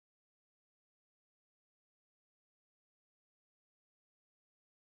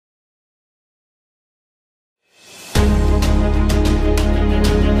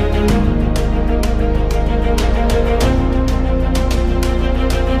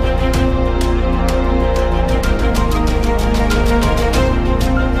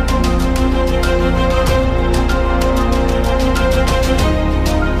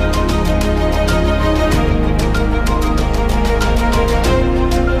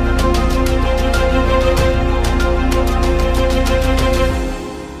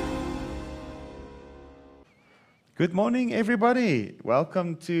Good morning, everybody.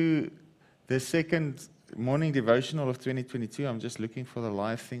 Welcome to the second morning devotional of 2022. I'm just looking for the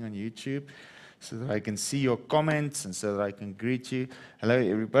live thing on YouTube so that I can see your comments and so that I can greet you. Hello,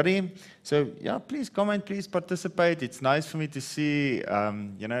 everybody. So, please comment, please participate. It's nice for me to see,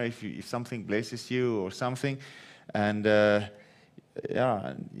 if something blesses you or something. And,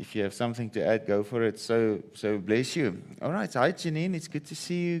 if you have something to add, go for it. So bless you. All right. Hi, Janine. It's good to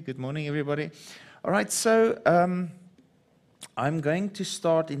see you. Good morning, everybody. All right, so I'm going to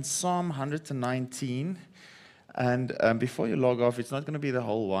start in Psalm 119, and before you log off, it's not going to be the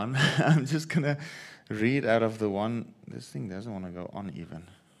whole one. I'm just going to read out of the one. This thing doesn't want to go on even.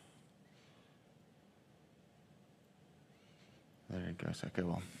 There it goes. Okay,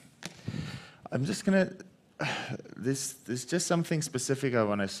 well, I'm just going to, there's just something specific I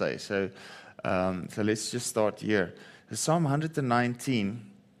want to say. So let's just start here. Psalm 119.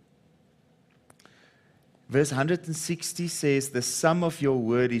 Verse 160 says, the sum of your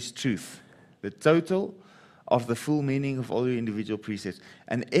word is truth, the total of the full meaning of all your individual precepts,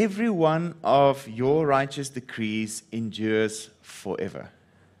 and every one of your righteous decrees endures forever.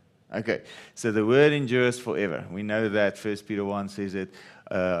 Okay, so the word endures forever. We know that 1 Peter 1 says it,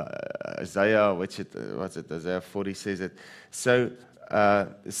 Isaiah 40 says it. So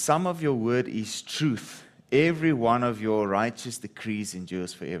the sum of your word is truth. Every one of your righteous decrees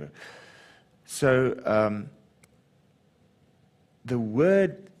endures forever. So the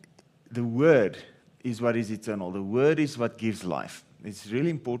word is what is eternal. The word is what gives life. It's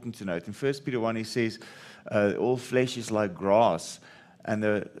really important to note. In 1 Peter 1, he says, all flesh is like grass, and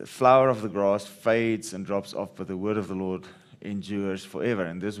the flower of the grass fades and drops off, but the word of the Lord endures forever.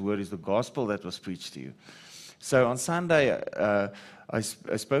 And this word is the gospel that was preached to you. So on Sunday, I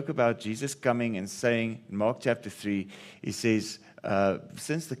spoke about Jesus coming and saying, in Mark chapter 3, he says,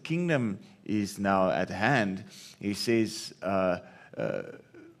 since the kingdom is now at hand, he says,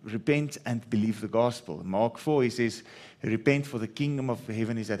 repent and believe the gospel. In Mark 4, he says, repent for the kingdom of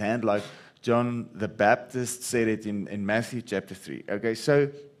heaven is at hand, like John the Baptist said it in Matthew chapter 3. Okay,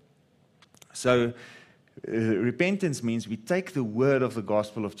 so repentance means we take the word of the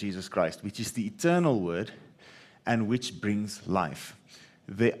gospel of Jesus Christ, which is the eternal word, and which brings life.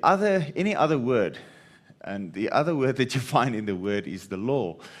 Any other word, and the other word that you find in the word is the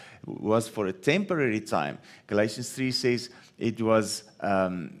law, was for a temporary time. Galatians 3 says it was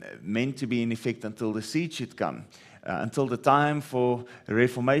meant to be in effect until the seed should come, until the time for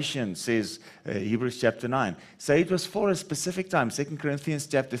reformation, says Hebrews chapter 9. So it was for a specific time. 2 Corinthians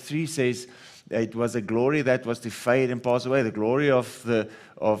chapter 3 says it was a glory that was to fade and pass away. The glory of the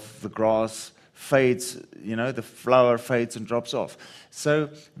grass fades, the flower fades and drops off. So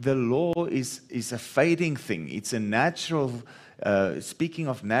the law is a fading thing. It's a natural, speaking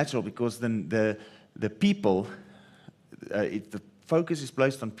of natural, because then the people, the focus is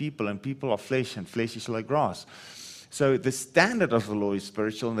placed on people, and people are flesh, and flesh is like grass. So the standard of the law is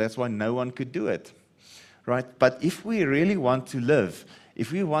spiritual, and that's why no one could do it, right? But if we really want to live,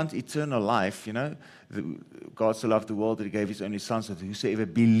 if we want eternal life, God so loved the world that he gave his only son, so that whosoever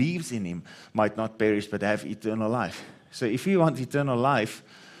believes in him might not perish but have eternal life. So if we want eternal life,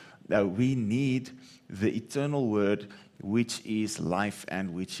 we need the eternal word, which is life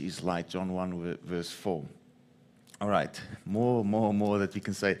and which is light. John 1 verse 4. All right, more that we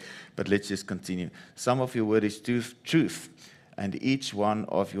can say, but let's just continue. Some of your word is truth, and each one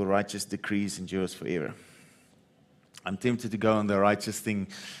of your righteous decrees endures forever. I'm tempted to go on the righteous thing,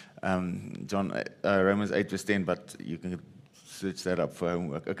 Romans 8 verse 10, but you can search that up for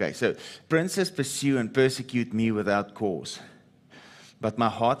homework. Okay, so princes pursue and persecute me without cause, but my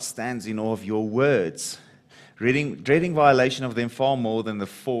heart stands in awe of your words, dreading violation of them far more than the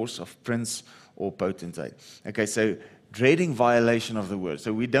force of prince or potentate. Okay, so dreading violation of the word.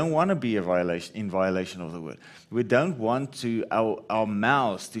 So we don't want to be in violation of the word. We don't want our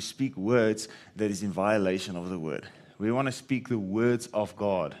mouths to speak words that is in violation of the word. We want to speak the words of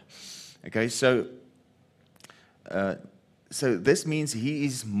God. Okay, so this means he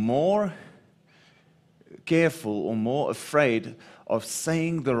is more careful or more afraid of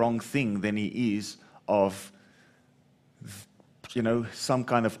saying the wrong thing than he is of, some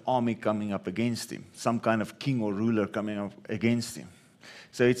kind of army coming up against him, some kind of king or ruler coming up against him.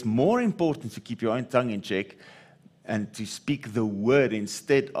 So it's more important to keep your own tongue in check and to speak the word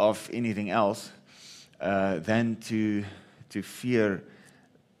instead of anything else, than to fear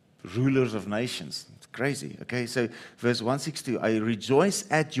rulers of nations. It's crazy. Okay, so verse 162, I rejoice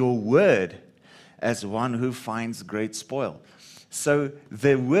at your word as one who finds great spoil. So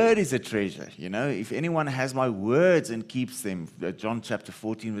the word is a treasure, If anyone has my words and keeps them, John chapter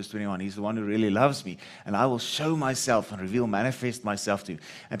 14, verse 21, he's the one who really loves me. And I will show myself and reveal, manifest myself to him.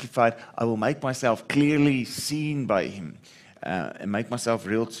 Amplified, I will make myself clearly seen by him and make myself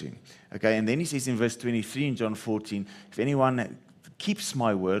real to him. Okay, and then he says in verse 23 in John 14, if anyone keeps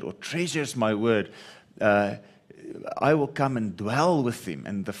my word or treasures my word, I will come and dwell with him,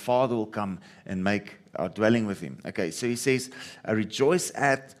 and the Father will come and make our dwelling with him. Okay, so he says, I rejoice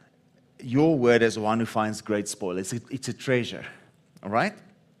at your word as one who finds great spoil. It's a treasure, all right?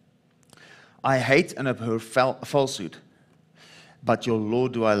 I hate and abhor falsehood, but your law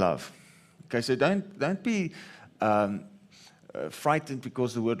do I love. Okay, so don't be frightened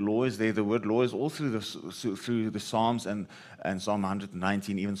because the word law is there. The word law is all through the Psalms and Psalm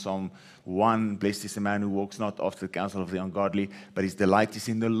 119, even Psalm 1. Blessed is the man who walks not after the counsel of the ungodly, but his delight is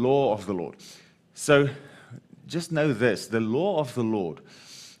in the law of the Lord. So just know this, the law of the Lord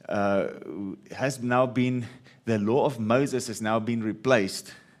has now been, the law of Moses has now been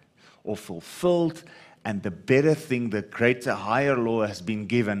replaced or fulfilled, and the better thing, the greater, higher law has been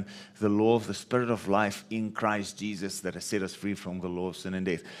given, the law of the Spirit of life in Christ Jesus that has set us free from the law of sin and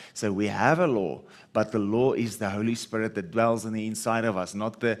death. So we have a law, but the law is the Holy Spirit that dwells on the inside of us,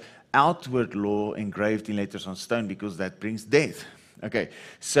 not the outward law engraved in letters on stone, because that brings death. Okay,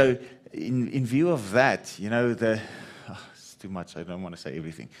 so in view of that, it's too much, I don't want to say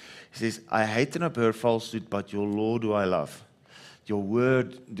everything. He says, I hate and abhor falsehood, but your law do I love. Your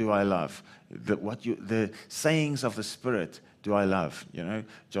word do I love. The sayings of the Spirit do I love.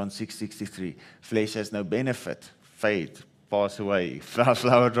 John 6:63. Flesh has no benefit. Fade, pass away,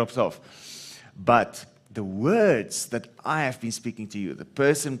 flower drops off. But the words that I have been speaking to you, the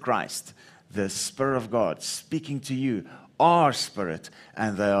person Christ, the Spirit of God speaking to you, are spirit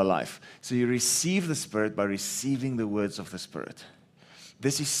and they are life. So you receive the Spirit by receiving the words of the Spirit.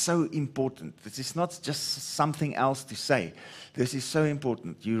 This is so important. This is not just something else to say. This is so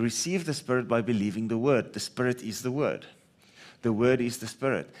important. You receive the Spirit by believing the Word. The Spirit is the Word. The Word is the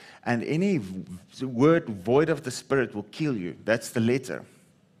Spirit. And any word void of the Spirit will kill you. That's the letter.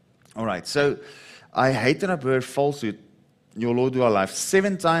 All right, so I hate and abhor falsehood. Your law do I love.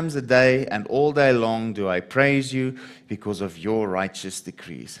 7 times a day and all day long do I praise you because of your righteous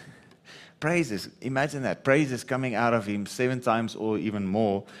decrees. Praises, imagine that. Praises coming out of him 7 times or even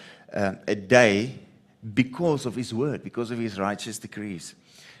more a day because of his word, because of his righteous decrees.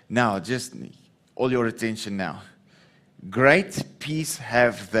 Now, just all your attention now. Great peace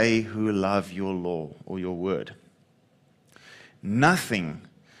have they who love your law or your word. Nothing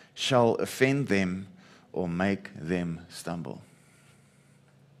shall offend them or make them stumble.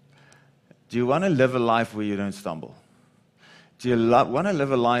 Do you want to live a life where you don't stumble? Do you want to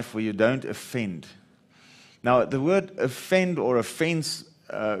live a life where you don't offend? Now, the word offend or offense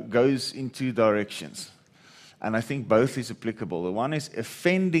goes in 2 directions. And I think both is applicable. The one is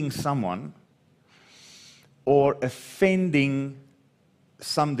offending someone or offending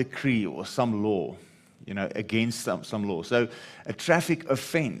some decree or some law, against some law. So a traffic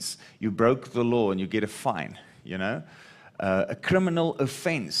offense, you broke the law and you get a fine, A criminal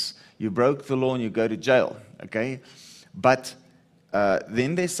offense, you broke the law and you go to jail, okay? But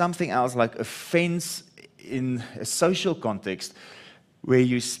then there's something else like offense in a social context where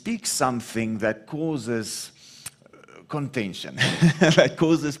you speak something that causes contention, that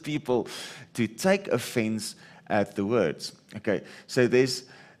causes people to take offense at the words. Okay, so there's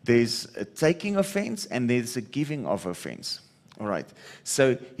a taking offense and there's a giving of offense. All right,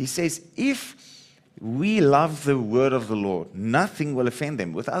 so he says, if we love the word of the Lord, nothing will offend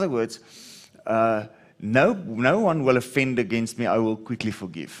them. With other words, no one will offend against me, I will quickly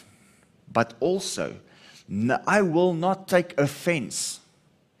forgive. But also, I will not take offense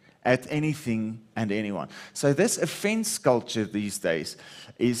at anything and anyone. So this offense culture these days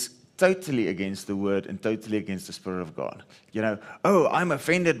is totally against the word and totally against the Spirit of God. Oh, I'm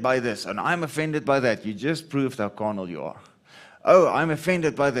offended by this and I'm offended by that. You just proved how carnal you are. Oh, I'm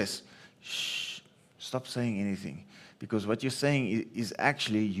offended by this. Shh, stop saying anything. Because what you're saying is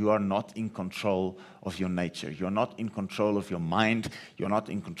actually you are not in control of your nature. You're not in control of your mind. You're not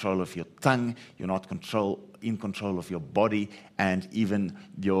in control of your tongue. You're not in control of your body and even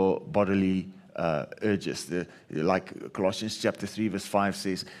your bodily urges. Like Colossians chapter 3 verse 5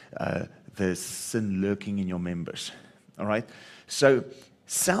 says, there's sin lurking in your members. All right? So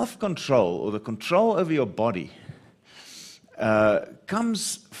self-control or the control over your body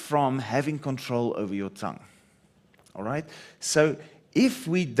comes from having control over your tongue. All right. So if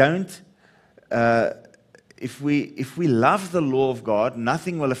we don't, if we love the law of God,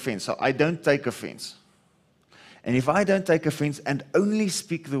 nothing will offend. So I don't take offense. And if I don't take offense and only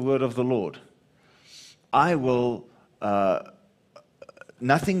speak the word of the Lord, I will,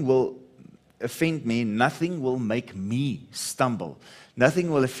 nothing will offend me, nothing will make me stumble. Nothing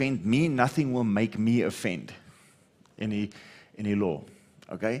will offend me, nothing will make me offend any law.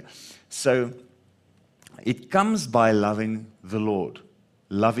 Okay? So, it comes by loving the Lord,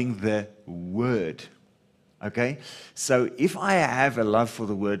 loving the word. Okay? So, if I have a love for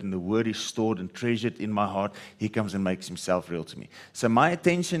the word and the word is stored and treasured in my heart, he comes and makes himself real to me. So, my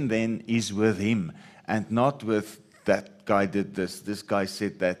attention then is with him and not with that guy did this guy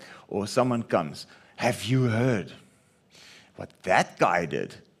said that, or someone comes. Have you heard what that guy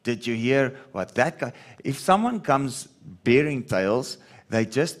did? Did you hear what that guy? If someone comes bearing tales, they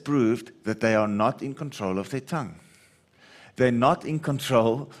just proved that they are not in control of their tongue. They're not in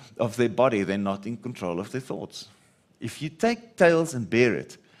control of their body. They're not in control of their thoughts. If you take tales and bear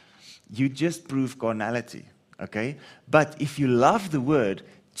it, you just prove carnality. Okay? But if you love the word,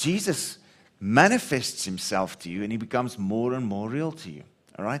 Jesus manifests himself to you and he becomes more and more real to you.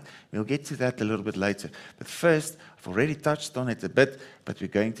 All right? We'll get to that a little bit later. But first, I've already touched on it a bit, but we're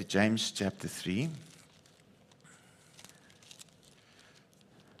going to James chapter 3.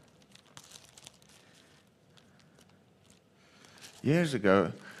 Years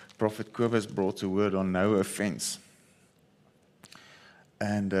ago, Prophet Kobus brought a word on no offense.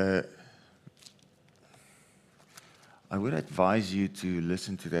 And I would advise you to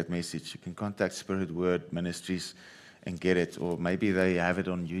listen to that message. You can contact Spirit Word Ministries and get it, or maybe they have it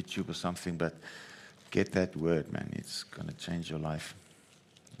on YouTube or something, but get that word, man. It's going to change your life.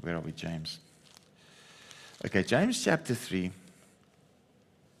 Where are we, James? Okay, James chapter 3.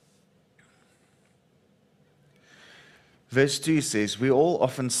 Verse 2 says, we all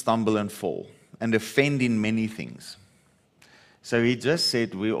often stumble and fall and offend in many things. So he just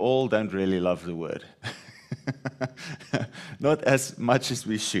said we all don't really love the word. Not as much as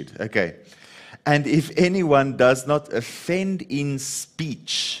we should. Okay. And if anyone does not offend in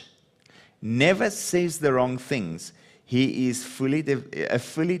speech, never says the wrong things, he is a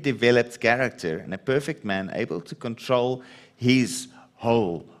fully developed character and a perfect man, able to control his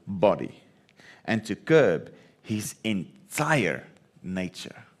whole body and to curb his entire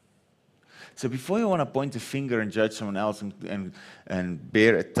nature. So before you want to point a finger and judge someone else and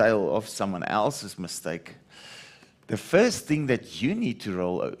bear a tale of someone else's mistake, the first thing that you need to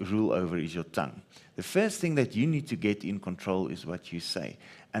rule over is your tongue. The first thing that you need to get in control is what you say.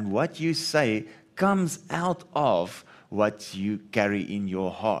 And what you say comes out of what you carry in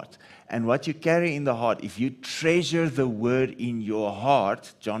your heart. And what you carry in the heart, if you treasure the word in your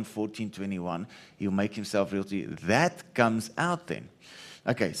heart, John 14:21, he'll make himself real to you. That comes out then.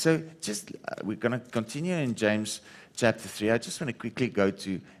 Okay, so we're going to continue in James chapter 3. I just want to quickly go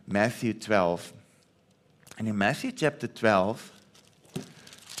to Matthew 12. And in Matthew chapter 12,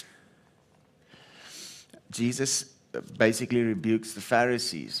 Jesus basically rebukes the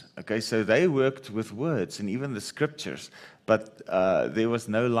Pharisees. Okay, so they worked with words and even the scriptures, but there was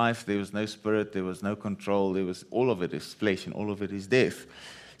no life, there was no spirit, there was no control, all of it is flesh and all of it is death.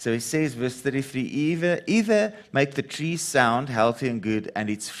 So he says, verse 33, either make the tree sound, healthy and good, and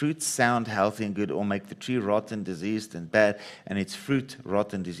its fruit sound, healthy and good, or make the tree rotten, diseased and bad, and its fruit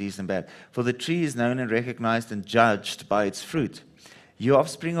rotten, diseased and bad. For the tree is known and recognized and judged by its fruit. You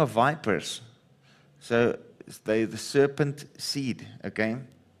offspring of vipers. So they the serpent seed, okay?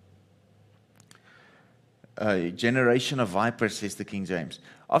 Generation of vipers, says the King James.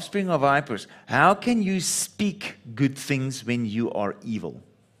 Offspring of vipers, how can you speak good things when you are evil?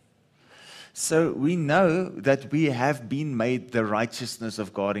 So we know that we have been made the righteousness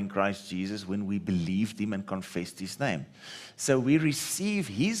of God in Christ Jesus when we believed him and confessed his name. So we receive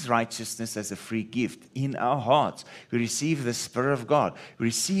his righteousness as a free gift in our hearts. We receive the Spirit of God. We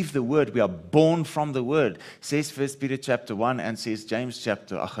receive the word. We are born from the word. Says 1 Peter chapter 1 and says John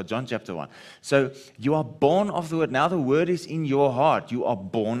chapter 1. So you are born of the word. Now the word is in your heart. You are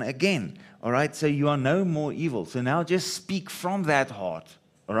born again. All right. So you are no more evil. So now just speak from that heart.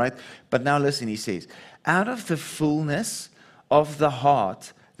 All right. But now listen, he says, out of the fullness of the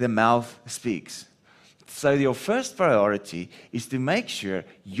heart, the mouth speaks. So your first priority is to make sure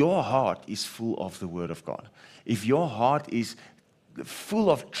your heart is full of the Word of God. If your heart is full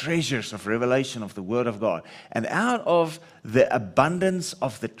of treasures of revelation of the Word of God, and out of the abundance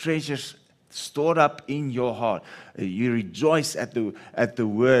of the treasures stored up in your heart, you rejoice at the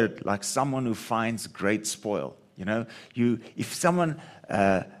Word like someone who finds great spoil. You know, if someone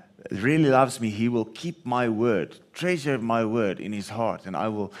really loves me, he will keep my word, treasure my word in his heart, and I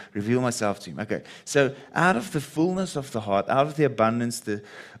will reveal myself to him. Okay, so out of the fullness of the heart, out of the abundance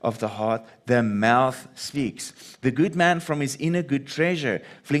of the heart, the mouth speaks. The good man from his inner good treasure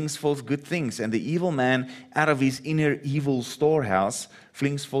flings forth good things, and the evil man out of his inner evil storehouse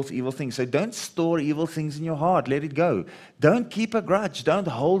flings forth evil things. So don't store evil things in your heart. Let it go. Don't keep a grudge. Don't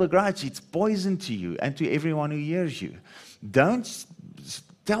hold a grudge. It's poison to you and to everyone who hears you. Don't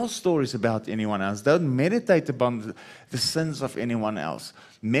tell stories about anyone else. Don't meditate upon the sins of anyone else.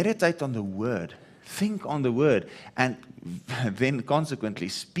 Meditate on the word. Think on the word. And then consequently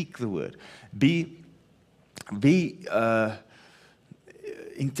speak the word. Be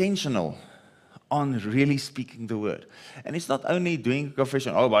intentional on really speaking the word. And it's not only doing a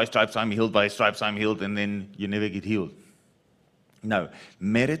confession, oh, by his stripes I'm healed, by his stripes I'm healed, and then you never get healed. No,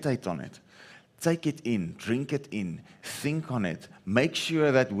 meditate on it. Take it in, drink it in, think on it. Make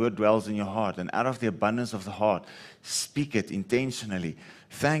sure that word dwells in your heart, and out of the abundance of the heart, speak it intentionally.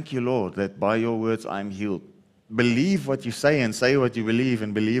 Thank you, Lord, that by your words I'm healed. Believe what you say and say what you believe,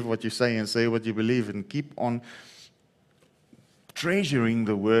 and believe what you say and say what you believe, and keep on treasuring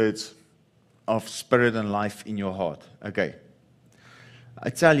the words of spirit and life in your heart. Okay. I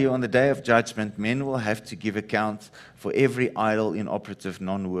tell you, on the day of judgment, men will have to give account for every idle, inoperative,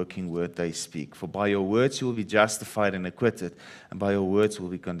 non-working word they speak. For by your words you will be justified and acquitted, and by your words you will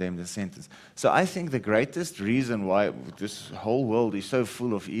be condemned and sentenced. So I think the greatest reason why this whole world is so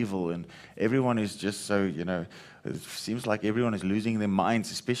full of evil, and everyone is just so, it seems like everyone is losing their minds,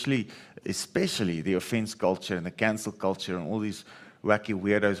 especially the offense culture and the cancel culture and all these wacky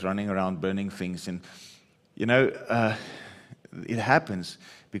weirdos running around burning things. And, it happens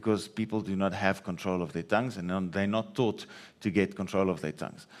because people do not have control of their tongues, and they're not taught to get control of their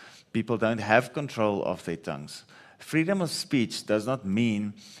tongues. People don't have control of their tongues. Freedom of speech does not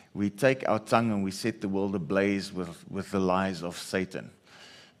mean we take our tongue and we set the world ablaze with the lies of Satan.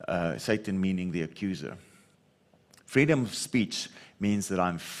 Satan meaning the accuser. Freedom of speech means that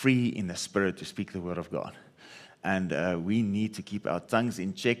I'm free in the spirit to speak the word of God. And we need to keep our tongues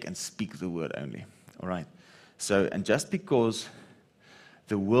in check and speak the word only. All right. So, and just because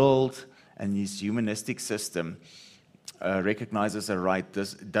the world and this humanistic system recognizes a right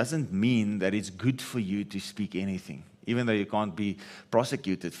doesn't mean that it's good for you to speak anything, even though you can't be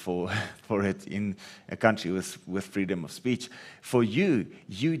prosecuted for it in a country with freedom of speech. For you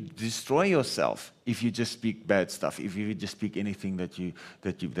destroy yourself if you just speak bad stuff, if you just speak anything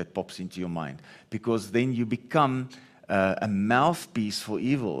that pops into your mind, because then you become a mouthpiece for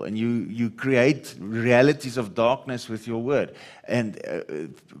evil, and you create realities of darkness with your word, and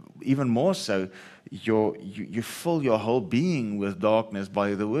even more so, you fill your whole being with darkness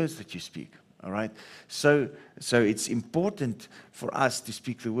by the words that you speak. All right, so it's important for us to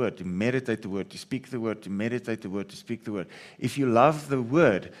speak the word, to meditate the word, to speak the word, to meditate the word, to speak the word. If you love the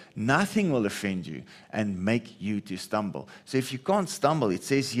word, nothing will offend you and make you to stumble. So if you can't stumble, it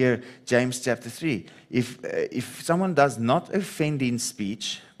says here, James chapter 3, if someone does not offend in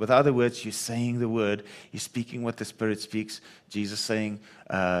speech, with other words, you're saying the word, you're speaking what the Spirit speaks. Jesus saying,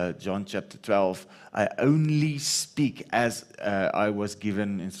 John chapter 12, I only speak as I was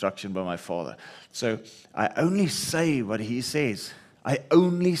given instruction by my Father. So I only say what He says. I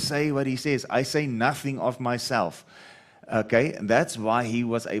only say what He says. I say nothing of myself. Okay, and that's why He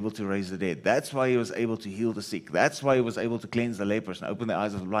was able to raise the dead. That's why He was able to heal the sick. That's why He was able to cleanse the lepers and open the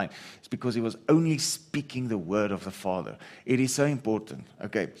eyes of the blind. It's because He was only speaking the word of the Father. It is so important.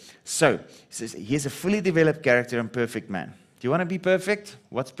 Okay, so He says He is a fully developed character and perfect man. Do you want to be perfect?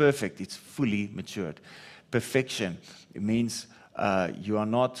 What's perfect? It's fully matured. Perfection, it means you are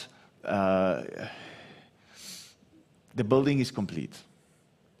not, the building is complete.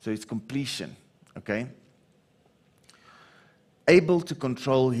 So it's completion, okay? Able to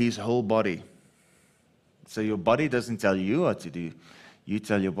control his whole body. So your body doesn't tell you what to do. You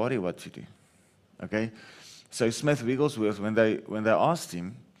tell your body what to do. Okay? So Smith Wigglesworth, when they asked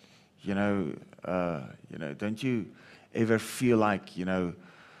him, don't you ever feel like, you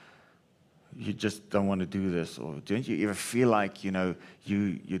just don't want to do this? Or don't you ever feel like, you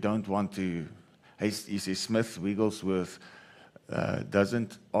don't want to? He says Smith Wigglesworth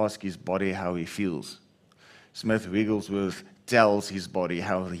doesn't ask his body how he feels. Smith Wigglesworth tells his body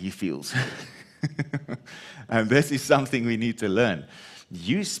how he feels. And this is something we need to learn.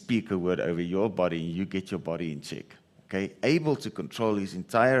 You speak a word over your body, and you get your body in check. Okay? Able to control his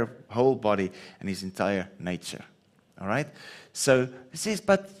entire whole body and his entire nature. All right? So he says,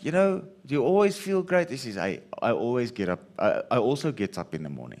 but, do you always feel great? He says, I always get up. I also get up in the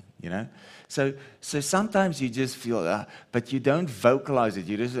morning. you know. So sometimes you just feel, but you don't vocalize it.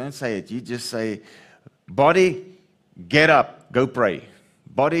 You just don't say it. You just say, body, get up, go pray.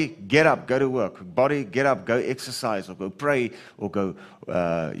 Body, get up, go to work. Body, get up, go exercise or go pray or go,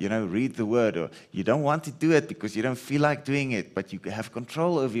 read the word. Or you don't want to do it because you don't feel like doing it, but you have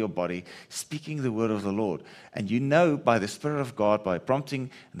control over your body, speaking the word of the Lord. And you know by the Spirit of God, by prompting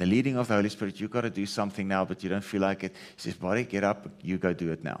and the leading of the Holy Spirit, you've got to do something now, but you don't feel like it. He says, body, get up, you go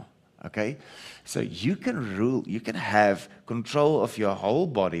do it now. Okay? So you can rule, you can have control of your whole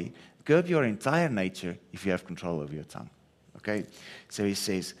body, curb your entire nature if you have control over your tongue. Okay, so he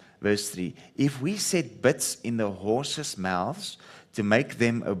says, verse 3, if we set bits in the horses' mouths to make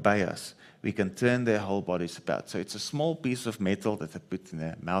them obey us, we can turn their whole bodies about. So it's a small piece of metal that they put in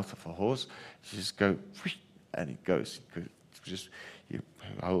the mouth of a horse. You just go, and it goes. You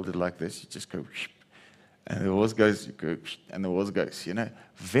hold it like this, you just go, and the horse goes, you go, and the horse goes,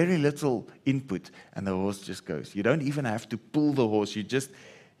 Very little input, and the horse just goes. You don't even have to pull the horse, you just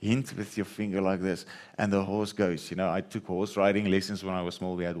hint with your finger like this, and the horse goes. I took horse riding lessons when I was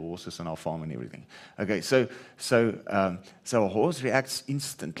small. We had horses on our farm and everything. Okay, so a horse reacts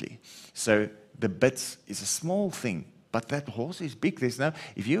instantly. So the bits is a small thing, but that horse is big.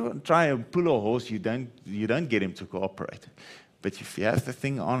 If you try and pull a horse, you don't get him to cooperate. But if you have the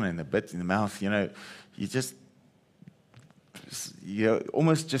thing on and the bit in the mouth, you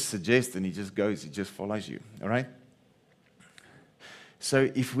almost just suggest, and he just goes. He just follows you. All right.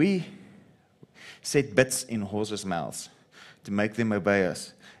 So if we set bits in horses' mouths to make them obey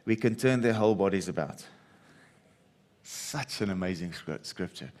us, we can turn their whole bodies about. Such an amazing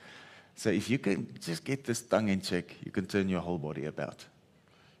scripture. So if you can just get this tongue in check, you can turn your whole body about.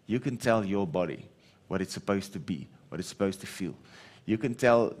 You can tell your body what it's supposed to be, what it's supposed to feel. You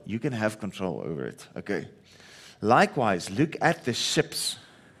can have control over it. Okay. Likewise, look at the ships.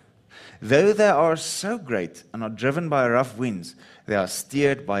 Though they are so great and are driven by rough winds, they are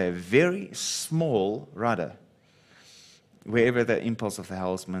steered by a very small rudder, wherever the impulse of the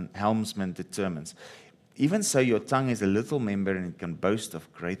helmsman determines. Even so, your tongue is a little member, and it can boast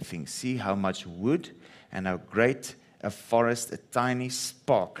of great things. See how much wood and how great a forest a tiny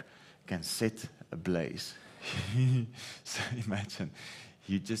spark can set ablaze. So imagine,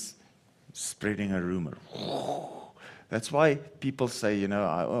 you just spreading a rumor. That's why people say,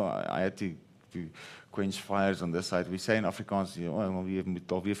 I had to quench fires on this side. We say in Afrikaans, we moet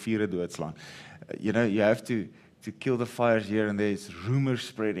alweer vure doodslaan. You have to kill the fires here and there. It's rumor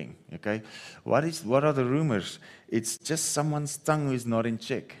spreading. Okay, what are the rumors? It's just someone's tongue who is not in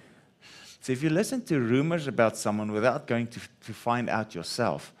check. So if you listen to rumors about someone without going to find out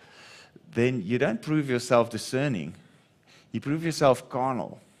yourself, then you don't prove yourself discerning. You prove yourself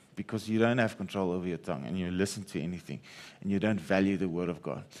carnal. Because you don't have control over your tongue and you listen to anything and you don't value the word of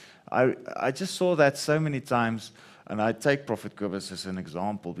God. I just saw that so many times, and I take Prophet Kobus as an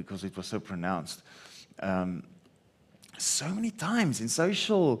example because it was so pronounced. So many times in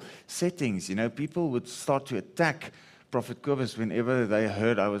social settings, people would start to attack Prophet Kobus whenever they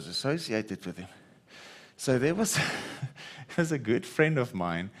heard I was associated with him. So there was a good friend of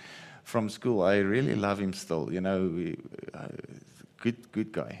mine from school. I really love him still,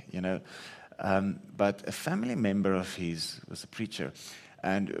 Good guy, but a family member of his was a preacher,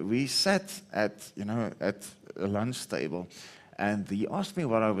 and we sat at a lunch table, and he asked me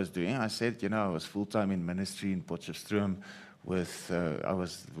what I was doing. I said, I was full-time in ministry in Potchefstroom I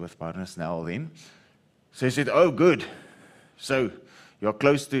was with Barnes Snell then. So he said, oh, good. So you're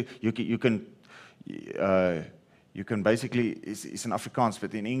close to, you can basically, it's in Afrikaans,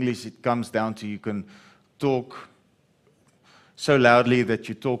 but in English it comes down to you can talk so loudly that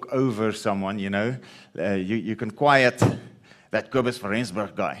you talk over someone, you can quiet that Kobus van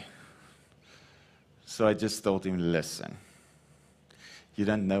Rensburg guy. So I just told him, listen, you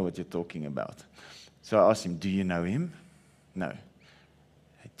don't know what you're talking about. So I asked him, do you know him? No.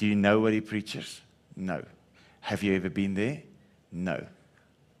 Do you know what he preaches? No. Have you ever been there? No.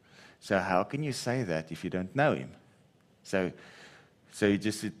 So how can you say that if you don't know him? So he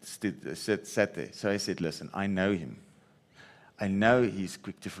just sat there. So I said, listen, I know him. I know he's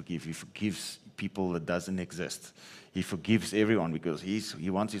quick to forgive. He forgives people that doesn't exist. He forgives everyone because he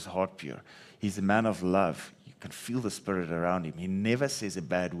wants his heart pure. He's a man of love. You can feel the Spirit around him. He never says a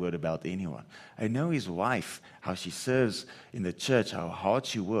bad word about anyone. I know his wife, how she serves in the church, how hard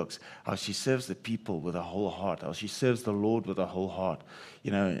she works, how she serves the people with a whole heart, how she serves the Lord with a whole heart.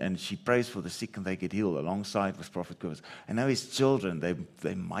 And she prays for the sick and they get healed alongside with Prophet Kobus. I know his children,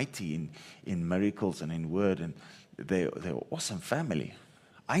 they're mighty in miracles and in word, and they're an awesome family.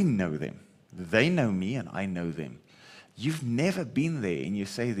 I know them. They know me and I know them. You've never been there, and you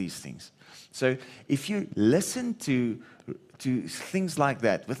say these things. So if you listen to things like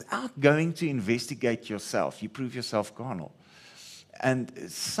that without going to investigate yourself, you prove yourself carnal. And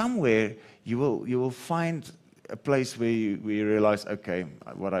somewhere you will find a place where you realize, okay,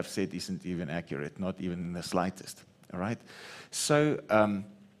 what I've said isn't even accurate, not even in the slightest. All right? So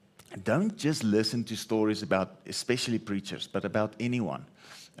don't just listen to stories about, especially preachers, but about anyone.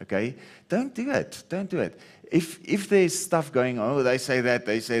 Okay? Don't do it. Don't do it. If there's stuff going on, oh, they say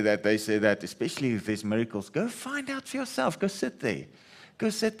that, especially if there's miracles, go find out for yourself. Go sit there. Go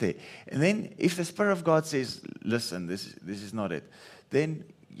sit there. And then if the Spirit of God says, listen, this is not it, then,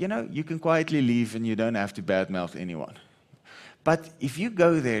 you can quietly leave and you don't have to badmouth anyone. But if you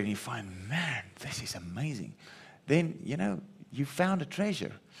go there and you find, man, this is amazing, then, you found a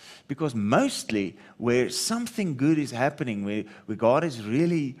treasure. Because mostly where something good is happening, where God is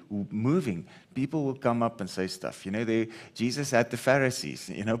really moving, people will come up and say stuff. Jesus had the Pharisees.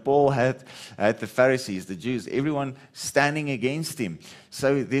 Paul had the Pharisees, the Jews, everyone standing against him.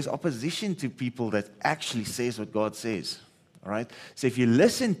 So there's opposition to people that actually says what God says. All right? So if you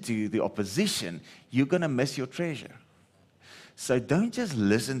listen to the opposition, you're going to miss your treasure. So don't just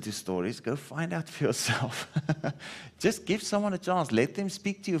listen to stories. Go find out for yourself. Just give someone a chance. Let them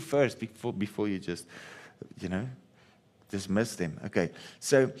speak to you first before you just, dismiss them. Okay.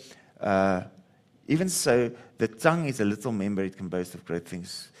 So even so, the tongue is a little member. It can boast of great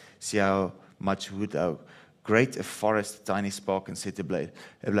things. See how much wood, how great a forest, a tiny spark can set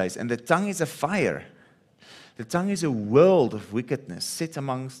ablaze. And the tongue is a fire. The tongue is a world of wickedness set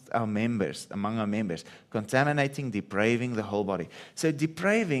among our members, contaminating, depraving the whole body. So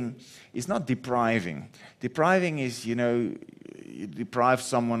depraving is not depriving. Depriving is, you deprive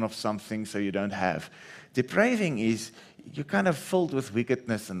someone of something so you don't have. Depraving is you're kind of filled with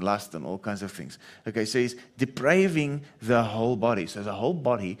wickedness and lust and all kinds of things. Okay, so it's depraving the whole body. So the whole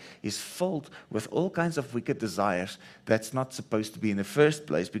body is filled with all kinds of wicked desires that's not supposed to be in the first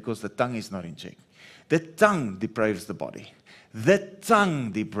place because the tongue is not in check. The tongue depraves the body. The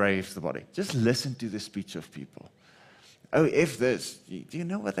tongue depraves the body. Just listen to the speech of people. Oh, if this, do you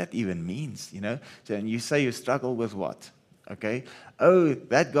know what that even means? So, and you say you struggle with what? Okay. Oh,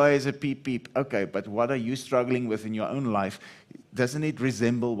 that guy is a peep. Okay, but what are you struggling with in your own life? Doesn't it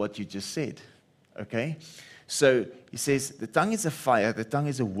resemble what you just said? Okay. So he says, the tongue is a fire, the tongue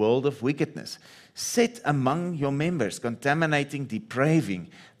is a world of wickedness, set among your members, contaminating, depraving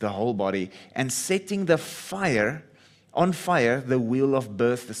the whole body, and setting on fire the wheel of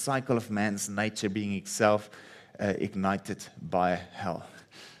birth, the cycle of man's nature being itself ignited by hell.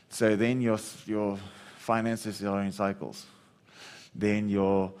 So then your finances are in cycles. Then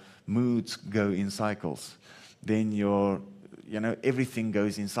your moods go in cycles. Then everything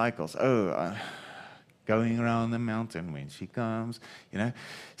goes in cycles. Going around the mountain when she comes,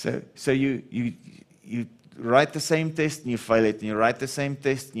 So you write the same test and you fail it, and you write the same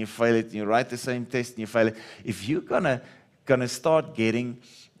test and you fail it, and you write the same test and you fail it. If you're gonna start getting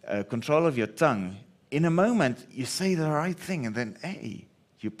control of your tongue, in a moment you say the right thing, and then hey,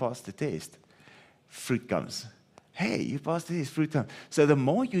 you pass the test, fruit comes. Hey, you passed the test, fruit comes. So the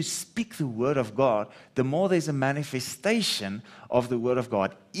more you speak the word of God, the more there's a manifestation of the word of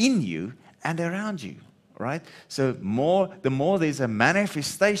God in you and around you. Right? So the more there's a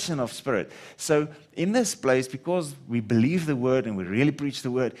manifestation of Spirit. So in this place, because we believe the Word and we really preach the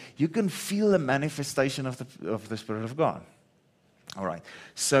Word, you can feel the manifestation of the Spirit of God. All right.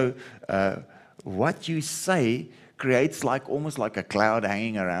 So what you say creates almost like a cloud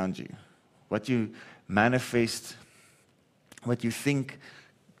hanging around you. What you manifest, what you think,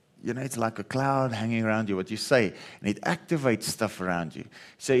 it's like a cloud hanging around you, what you say, and it activates stuff around you.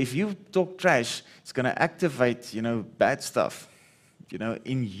 So if you talk trash, it's going to activate, bad stuff,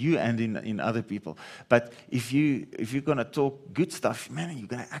 in you and in other people. But if you're going to talk good stuff, man, you're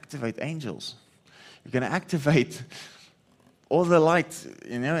going to activate angels. You're going to activate all the light,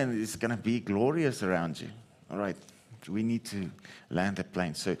 and it's going to be glorious around you. All right, we need to land the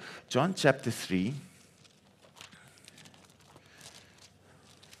plane. So John chapter 3.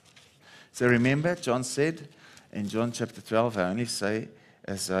 So remember, John said in John chapter 12, I only say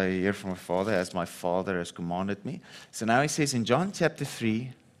as I hear from my Father, as my Father has commanded me. So now he says in John chapter 3,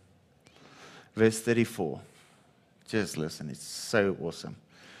 verse 34. Just listen, it's so awesome.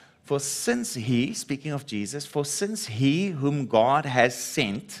 For since speaking of Jesus, for since he whom God has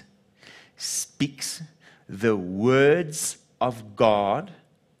sent speaks the words of God,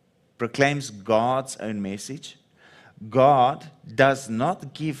 proclaims God's own message, God does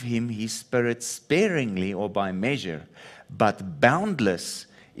not give him his Spirit sparingly or by measure, but boundless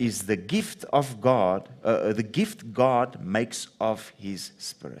is the gift of God, the gift God makes of His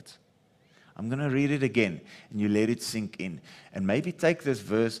Spirit. I'm going to read it again, and you let it sink in. And maybe take this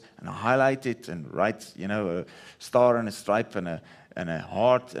verse and highlight it and write, a star and a stripe and a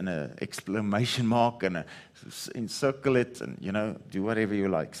heart and an exclamation mark and encircle it and, do whatever you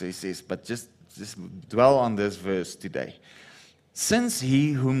like. So he says, but just dwell on this verse today. Since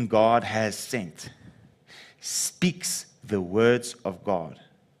He whom God has sent speaks the words of God,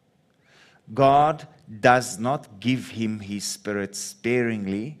 God does not give him His Spirit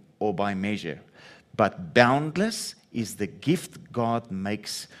sparingly or by measure, but boundless is the gift God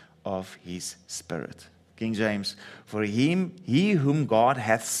makes of His Spirit. King James, for he whom God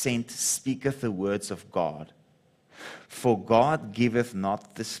hath sent speaketh the words of God. For God giveth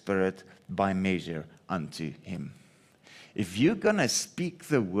not the Spirit by measure unto him. If you're going to speak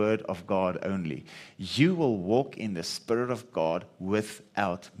the word of God only, you will walk in the Spirit of God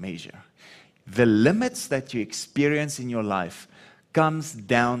without measure. The limits that you experience in your life comes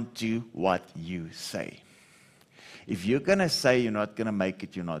down to what you say. If you're going to say you're not going to make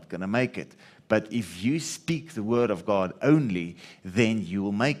it, you're not going to make it. But if you speak the word of God only, then you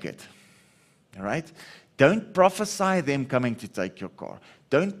will make it. All right? Don't prophesy them coming to take your car.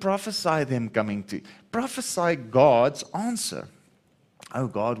 Don't prophesy them coming to. Prophesy God's answer. Oh,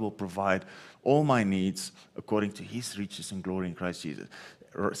 God will provide all my needs according to His riches and glory in Christ Jesus.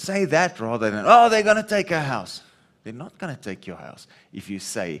 Say that rather than, oh, they're going to take our house. They're not going to take your house if you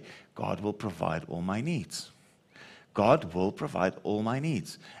say, God will provide all my needs. God will provide all my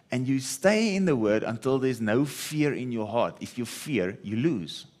needs. And you stay in the word until there's no fear in your heart. If you fear, you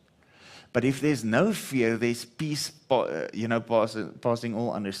lose. But if there's no fear, there's peace, passing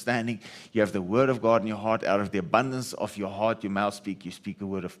all understanding. You have the word of God in your heart. Out of the abundance of your heart, your mouth you speak a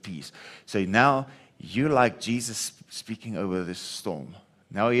word of peace. So now you're like Jesus speaking over this storm.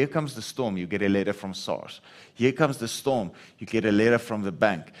 Now here comes the storm, you get a letter from SARS. Here comes the storm, you get a letter from the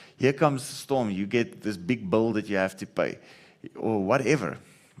bank. Here comes the storm, you get this big bill that you have to pay. Or whatever,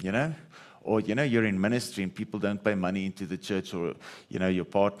 Or, you're in ministry and people don't pay money into the church, or, your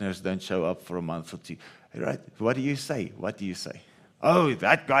partners don't show up for a month or two. Right? What do you say? What do you say? Oh,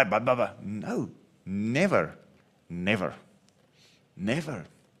 that guy, blah, blah, blah. No, never, never, never.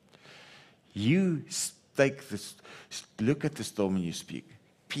 You take this, look at the storm and you speak,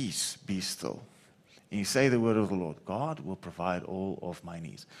 peace, be still. And you say the word of the Lord, God will provide all of my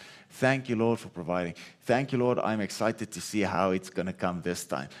needs. Thank you, Lord, for providing. Thank you, Lord, I'm excited to see how it's going to come this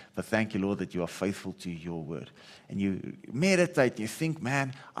time. But thank you, Lord, that you are faithful to your word. And you meditate, you think,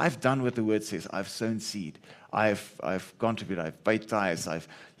 man, I've done what the word says. I've sown seed. I've contributed. I've paid tithes. I've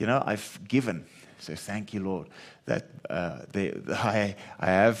given. So thank you, Lord, that I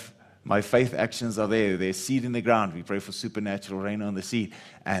have. My faith actions are there. There's seed in the ground. We pray for supernatural rain on the seed.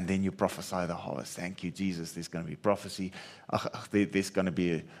 And then you prophesy the harvest. Thank you, Jesus. There's going to be prophecy. There's going to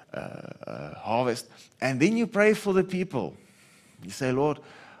be a harvest. And then you pray for the people. You say, Lord,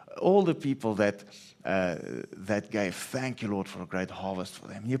 all the people that gave, thank you, Lord, for a great harvest for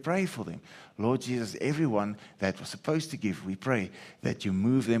them. You pray for them. Lord Jesus, everyone that was supposed to give, we pray that you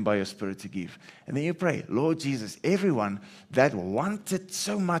move them by your Spirit to give. And then you pray, Lord Jesus, everyone that wanted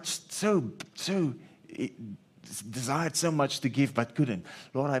so much, desired so much to give but couldn't.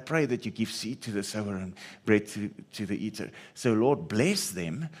 Lord, I pray that you give seed to the sower and bread to the eater. So, Lord, bless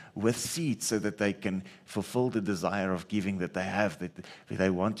them with seed so that they can fulfill the desire of giving that they have, that they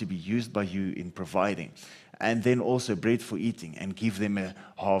want to be used by you in providing. And then also bread for eating, and give them a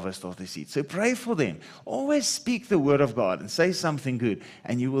harvest of the seed. So pray for them. Always speak the word of God and say something good,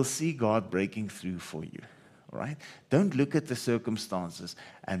 and you will see God breaking through for you. All right? Don't look at the circumstances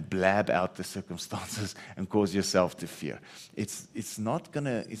and blab out the circumstances and cause yourself to fear. It's not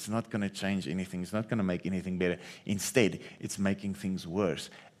gonna change anything. It's not gonna make anything better. Instead, it's making things worse.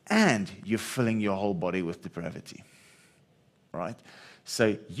 And you're filling your whole body with depravity. Right?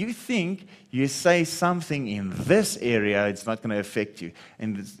 So you think you say something in this area, it's not going to affect you.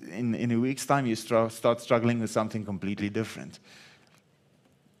 And in a week's time, you start struggling with something completely different.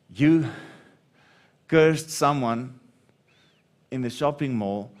 You cursed someone in the shopping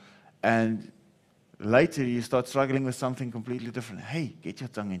mall, and later you start struggling with something completely different. Hey, get your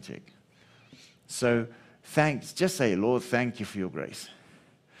tongue in check. So thanks. Just say, Lord, thank you for your grace.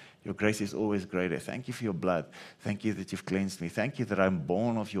 Your grace is always greater. Thank you for your blood. Thank you that you've cleansed me. Thank you that I'm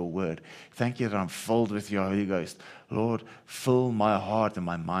born of your word. Thank you that I'm filled with your Holy Ghost. Lord, fill my heart and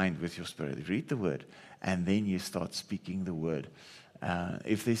my mind with your Spirit. Read the word, and then you start speaking the word.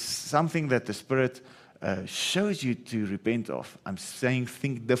 If there's something that the Spirit shows you to repent of, I'm saying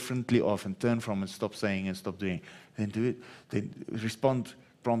think differently of and turn from and stop saying and stop doing, then do it. Then respond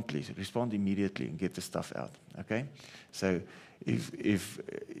promptly, respond immediately, and get the stuff out. Okay? So, if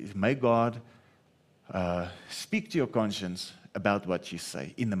may God speak to your conscience about what you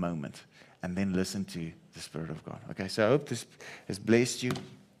say in the moment, and then listen to the Spirit of God. Okay, so I hope this has blessed you.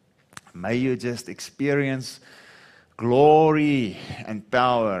 May you just experience glory and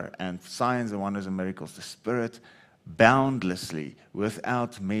power and signs and wonders and miracles. The Spirit boundlessly,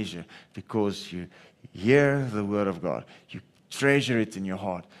 without measure, because you hear the Word of God. You treasure it in your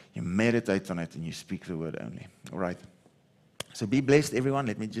heart. You meditate on it and you speak the Word only. All right. So be blessed, everyone.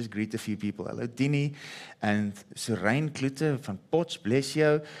 Let me just greet a few people. Hallo Dini en Sorein Kloete van Potch, bless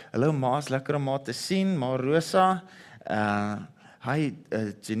jou. Hallo Maas, lekker om haar te sien. Maar Rosa, hi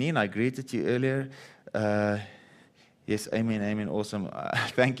Janine, I greeted you earlier. Yes, amen, awesome.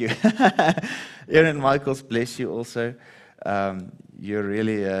 Thank you. Aaron Michaels, bless you also. You're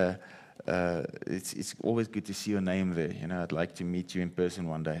really... it's always good to see your name there. You know, I'd like to meet you in person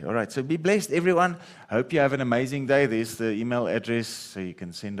one day. All right, so be blessed, everyone. Hope you have an amazing day. There's the email address, so you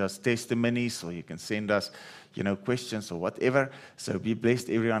can send us testimonies, or you can send us, questions or whatever. So be blessed,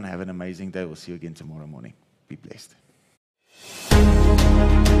 everyone. Have an amazing day. We'll see you again tomorrow morning. Be blessed.